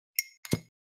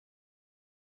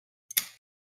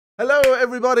Hello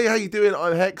everybody, how you doing?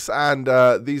 I'm Hex, and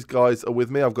these guys are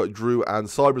with me. I've got Drew and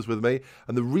Cybers with me,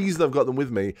 and the reason I've got them with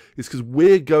me is because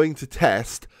we're going to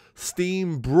test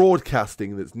Steam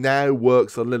broadcasting that now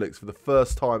works on Linux for the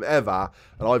first time ever,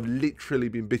 and I've literally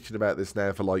been bitching about this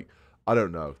now for like, I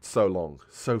don't know, so long,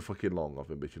 so fucking long I've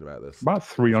been bitching about this. About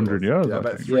 300 years, yeah, I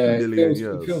about think. 3 million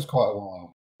years. It feels quite a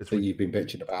while that you've been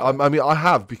bitching about it. I mean, I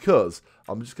have, because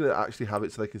I'm just going to actually have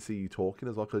it so they can see you talking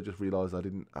as well, because I just realised I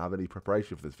didn't have any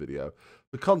preparation for this video.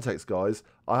 For context, guys,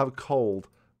 I have a cold,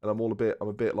 and I'm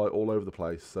a bit like all over the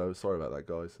place, so sorry about that,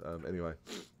 guys. Anyway,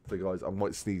 so guys, I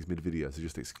might sneeze mid-video, so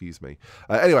just excuse me.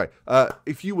 Anyway,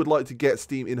 if you would like to get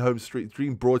Steam in-home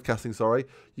stream broadcasting,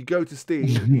 you go to Steam,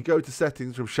 you go to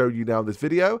settings, which I'm showing you now in this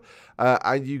video,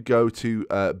 and you go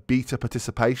to beta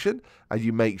participation, and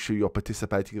you make sure you're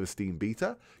participating in the Steam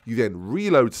beta. You then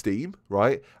reload Steam,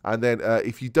 right? And then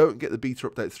if you don't get the beta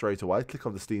update straight away, click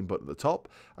on the Steam button at the top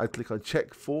and click on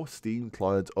check for Steam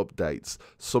client updates.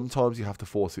 Sometimes you have to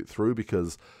force it through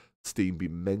because Steam be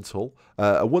mental.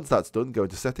 And once that's done, go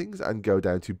into settings and go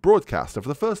down to broadcast. And for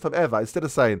the first time ever, instead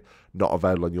of saying not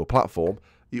available on your platform,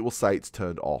 it will say it's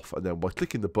turned off. And then by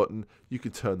clicking the button, you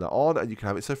can turn that on and you can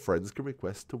have it so friends can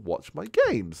request to watch my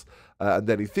games. And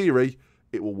then in theory,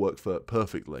 it will work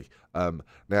perfectly.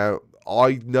 Now,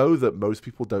 I know that most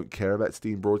people don't care about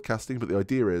Steam broadcasting, but the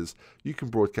idea is you can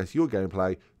broadcast your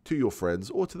gameplay to your friends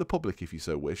or to the public if you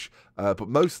so wish. But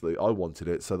mostly, I wanted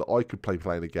it so that I could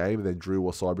playing a game, and then Drew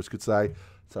or Cybers could say,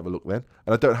 "Let's have a look then."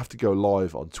 And I don't have to go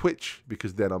live on Twitch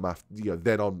because then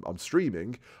I'm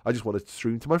streaming. I just want to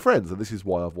stream to my friends, and this is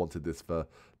why I've wanted this for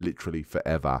literally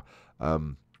forever.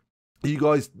 You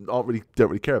guys don't really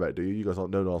care about it, do you? You guys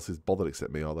aren't, no one else is bothered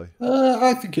except me, are they?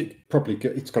 I think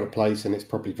it's got a place, and it's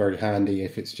probably very handy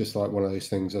if it's just like one of those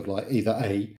things of like either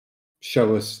A,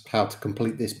 show us how to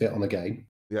complete this bit on a game,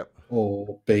 yep,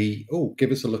 or B,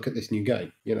 give us a look at this new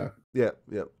game. You know? Yeah,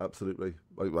 absolutely.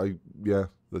 Yeah,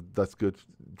 that's good.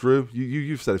 Drew,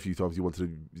 you've said a few times you wanted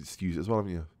to use it as well,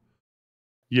 haven't you?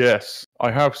 Yes,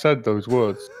 I have said those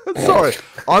words. Sorry,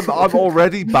 I'm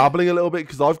already babbling a little bit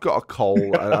because I've got a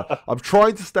cold, and I'm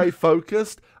trying to stay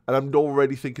focused, and I'm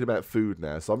already thinking about food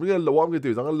now. So what I'm gonna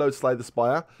do is I'm gonna load Slay the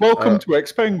Spire. Welcome to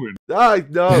X Penguin. I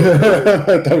know.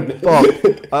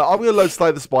 I'm gonna load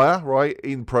Slay the Spire right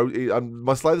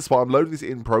my Slay the Spire. I'm loading this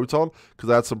in Proton because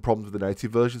I had some problems with the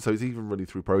native version, so it's even running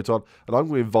through Proton, and I'm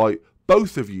gonna invite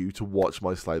both of you to watch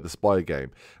my Slay the Spire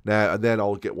game now, and then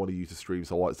I'll get one of you to stream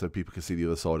so people can see the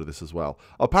other side of this as well.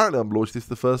 Apparently, I'm launching this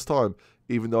the first time,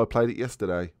 even though I played it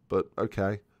yesterday. But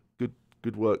okay,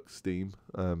 good work, Steam.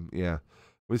 Yeah,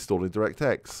 I'm installing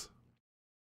DirectX.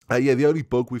 Yeah, the only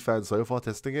bug we found so far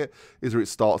testing it is where it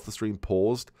starts the stream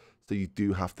paused, so you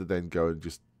do have to then go and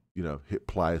just hit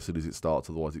play as soon as it starts,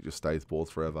 otherwise it just stays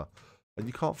paused forever, and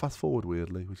you can't fast forward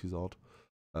weirdly, which is odd.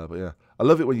 But yeah, I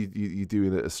love it when you're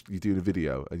doing a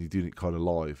video and you're doing it kind of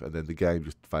live, and then the game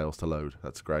just fails to load.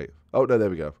 That's great. Oh no, there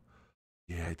we go.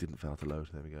 Yeah, it didn't fail to load.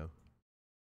 There we go.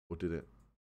 Or did it?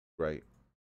 Great.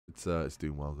 It's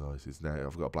doing well, guys. It's now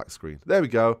I've got a black screen. There we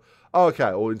go. Oh,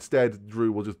 okay. Or instead,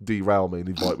 Drew will just derail me and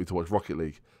invite me to watch Rocket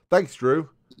League. Thanks, Drew.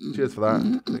 Cheers for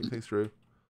that. Thanks, Drew.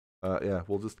 Yeah,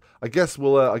 I guess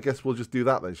we'll just do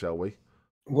that then, shall we?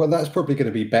 Well, that's probably going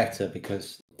to be better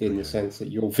because, in the sense that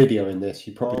you're videoing this,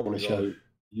 you probably want to show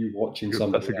you watching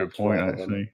something. That's a good point,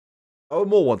 actually. I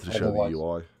more want to show the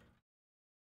UI.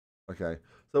 Okay,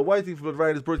 so waiting for the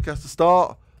Raiders broadcast to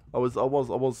start. I was,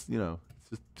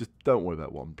 just don't worry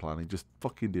about what I'm planning. Just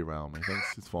fucking derail me.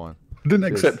 Thanks, it's fine. I didn't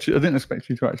expect you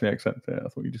to actually accept it. I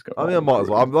thought you just got. I mean, I might as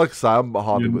well. I'm like I say, I'm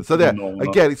hardly with. So there,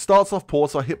 again, it starts off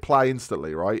pause, so I hit play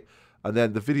instantly, right? And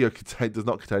then the video does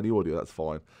not contain the audio. That's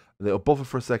fine. And it'll buffer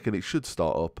for a second. It should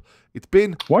start up. It's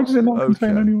been. Why does it not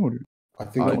contain any audio? I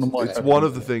think it's one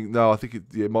of the things. No, I think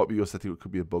it might be your setting. It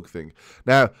could be a bug thing.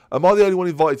 Now, am I the only one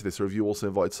invited to this, or have you also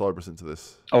invited Cybers into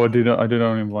this? Oh, I did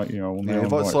only invite you. I will now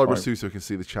invite Cybers too, so we can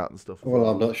see the chat and stuff. Well,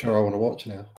 I'm not sure I want to watch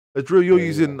now. Drew, you're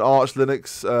using Arch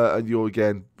Linux, and you're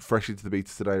again fresh into the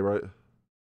beta today, right?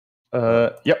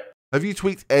 Yep. Have you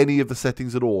tweaked any of the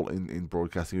settings at all in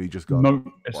broadcasting, or you just got? No,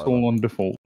 it's all on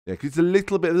default. Yeah, because there's a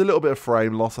little bit of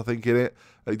frame loss, I think, in it.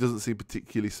 It doesn't seem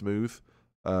particularly smooth.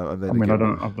 And then I mean, I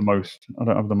don't have the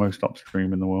most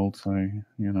upstream in the world, so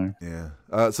Yeah.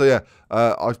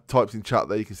 I've typed in chat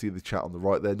there. You can see the chat on the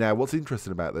right there. Now, what's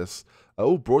interesting about this?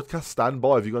 Broadcast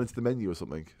standby. Have you gone into the menu or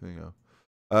something? There you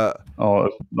go.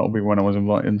 That'll be when I was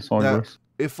invited in Cyprus.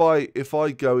 If I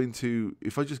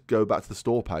just go back to the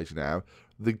store page now,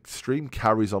 the stream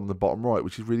carries on the bottom right,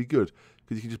 which is really good.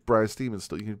 Because you can just browse Steam and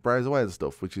stuff. You can browse away and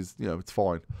stuff, which is, it's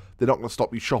fine. They're not going to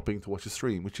stop you shopping to watch a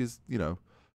stream, which is,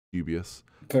 dubious.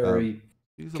 Very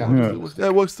Use the library. Yeah,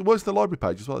 it works in the library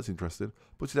page as well. That's interesting.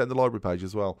 Puts it out in the library page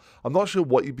as well. I'm not sure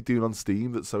what you'd be doing on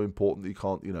Steam that's so important that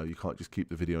you can't just keep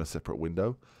the video in a separate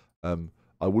window.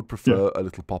 I would prefer a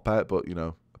little pop out, but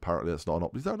apparently that's not an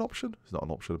option. Is that an option? It's not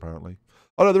an option apparently.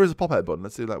 Oh no, there is a pop out button.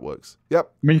 Let's see if that works.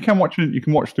 Yep. I mean, you can watch it. You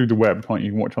can watch through the web, can't you?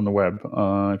 You can watch on the web.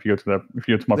 If you go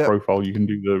to my profile, you can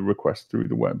do the request through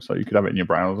the web, so you could have it in your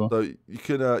browser. So you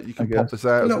can pop this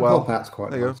out as well. Pop out's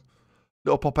quite there you go.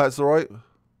 Little pop out's all right.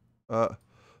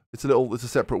 It's a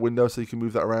separate window, so you can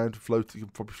move that around. Float. You can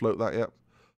probably float that. Yep.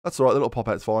 That's all right. The little pop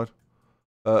out's fine.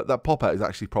 That pop out is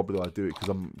actually probably why I do it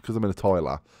because I'm in a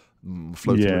tiler.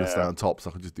 Floating with a down top,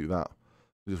 so I can just do that.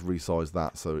 Just resize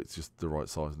that so it's just the right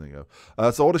size. And there you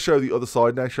go. So I want to show the other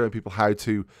side now, showing people how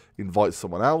to invite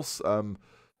someone else.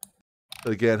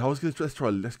 Again, let's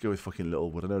go with fucking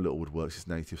Littlewood. I know Littlewood works. It's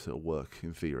native, so it'll work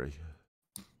in theory.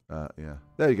 Yeah,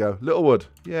 there you go, Littlewood.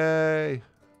 Yay!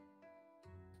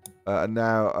 And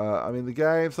now I'm in the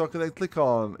game, so I can then click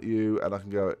on you, and I can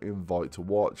go invite to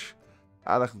watch,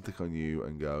 and I can click on you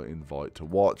and go invite to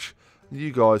watch. And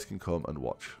you guys can come and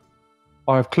watch.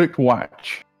 I've clicked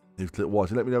watch. You've clicked watch,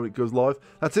 and let me know when it goes live.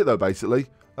 That's it though, basically.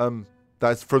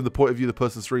 That's from the point of view of the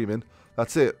person streaming.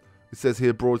 That's it. It says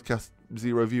here broadcast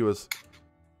 0 viewers.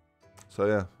 So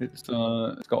yeah, it's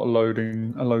got a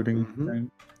loading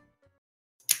thing.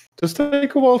 Does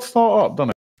take a while to start up,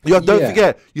 doesn't it? Yeah, don't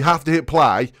forget, you have to hit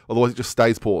play, otherwise it just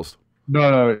stays paused.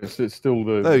 No, it's still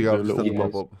the. There you go. The little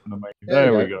pop up.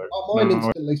 There we go. Oh, mine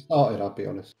instantly started. I'll be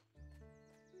honest.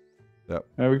 Yep.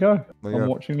 There we go. I'm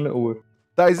watching Littlewood.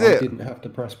 That is it. I didn't have to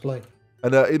press play.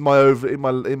 And in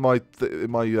my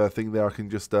thing there, I can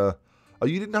just. Oh,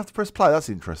 you didn't have to press play. That's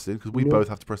interesting because we both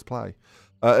have to press play.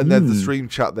 And then the stream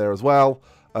chat there as well.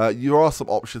 There are some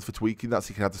options for tweaking that, so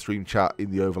you can have the stream chat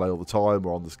in the overlay all the time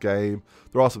or on this game.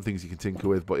 There are some things you can tinker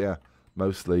with, but yeah,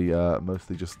 mostly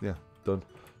just done.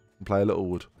 And play a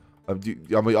Littlewood. I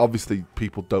mean, obviously,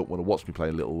 people don't want to watch me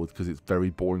play Littlewood because it's very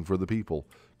boring for other people.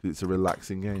 Because it's a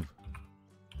relaxing game,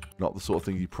 not the sort of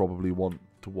thing you probably want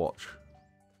to watch.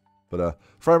 But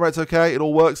frame rate's okay. It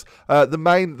all works. The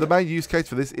main use case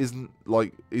for this isn't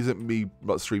me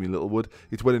streaming Littlewood.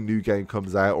 It's when a new game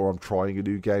comes out or I'm trying a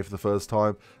new game for the first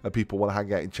time and people want to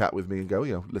hang out and chat with me and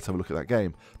go, let's have a look at that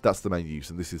game. That's the main use,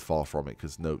 and this is far from it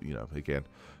because again,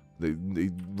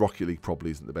 the Rocket League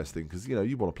probably isn't the best thing because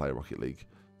you want to play Rocket League.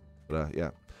 But yeah.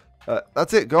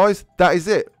 That's it, guys. That is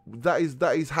it. That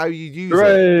is how you use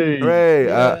it. Hooray!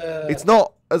 It's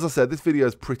not, as I said, this video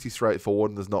is pretty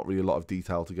straightforward and there's not really a lot of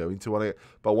detail to go into on it,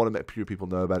 but I want to make people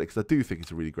know about it because I do think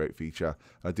it's a really great feature.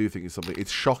 I do think it's something.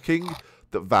 It's shocking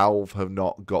that Valve have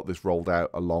not got this rolled out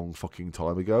a long fucking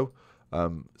time ago.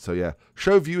 So yeah,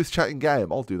 show viewers chat in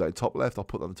game. I'll do that in top left. I'll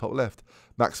put that in the top left.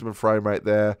 Maximum frame rate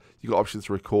there. You got options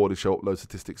to record and show upload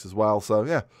statistics as well. So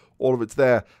yeah, all of it's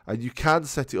there, and you can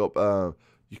set it up.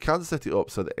 You can set it up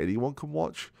so that anyone can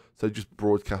watch. So just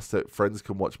broadcast it. Friends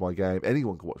can watch my game.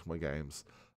 Anyone can watch my games.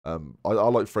 I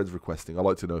like friends requesting. I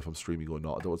like to know if I'm streaming or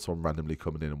not. I don't want someone randomly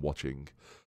coming in and watching.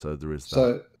 So there is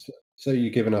that. So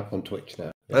you're giving up on Twitch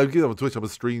now? I'm giving up on Twitch. I'm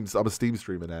a Steam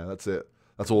streamer now. That's it.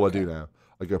 That's all I do now.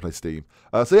 I go play Steam.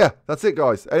 So yeah, that's it,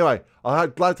 guys. Anyway,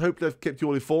 hope I've kept you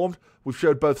all informed. We've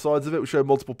showed both sides of it. We've shown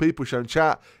multiple people. We've shown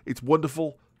chat. It's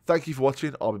wonderful. Thank you for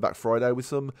watching. I'll be back Friday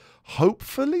with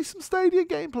hopefully some Stadia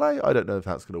gameplay. I don't know if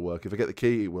that's going to work. If I get the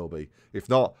key, it will be. If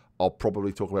not, I'll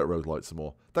probably talk about roguelites some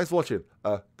more. Thanks for watching.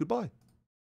 Goodbye.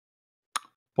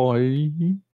 Bye.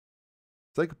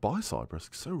 Say goodbye,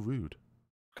 Cypress. So rude.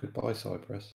 Goodbye,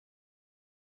 Cypress.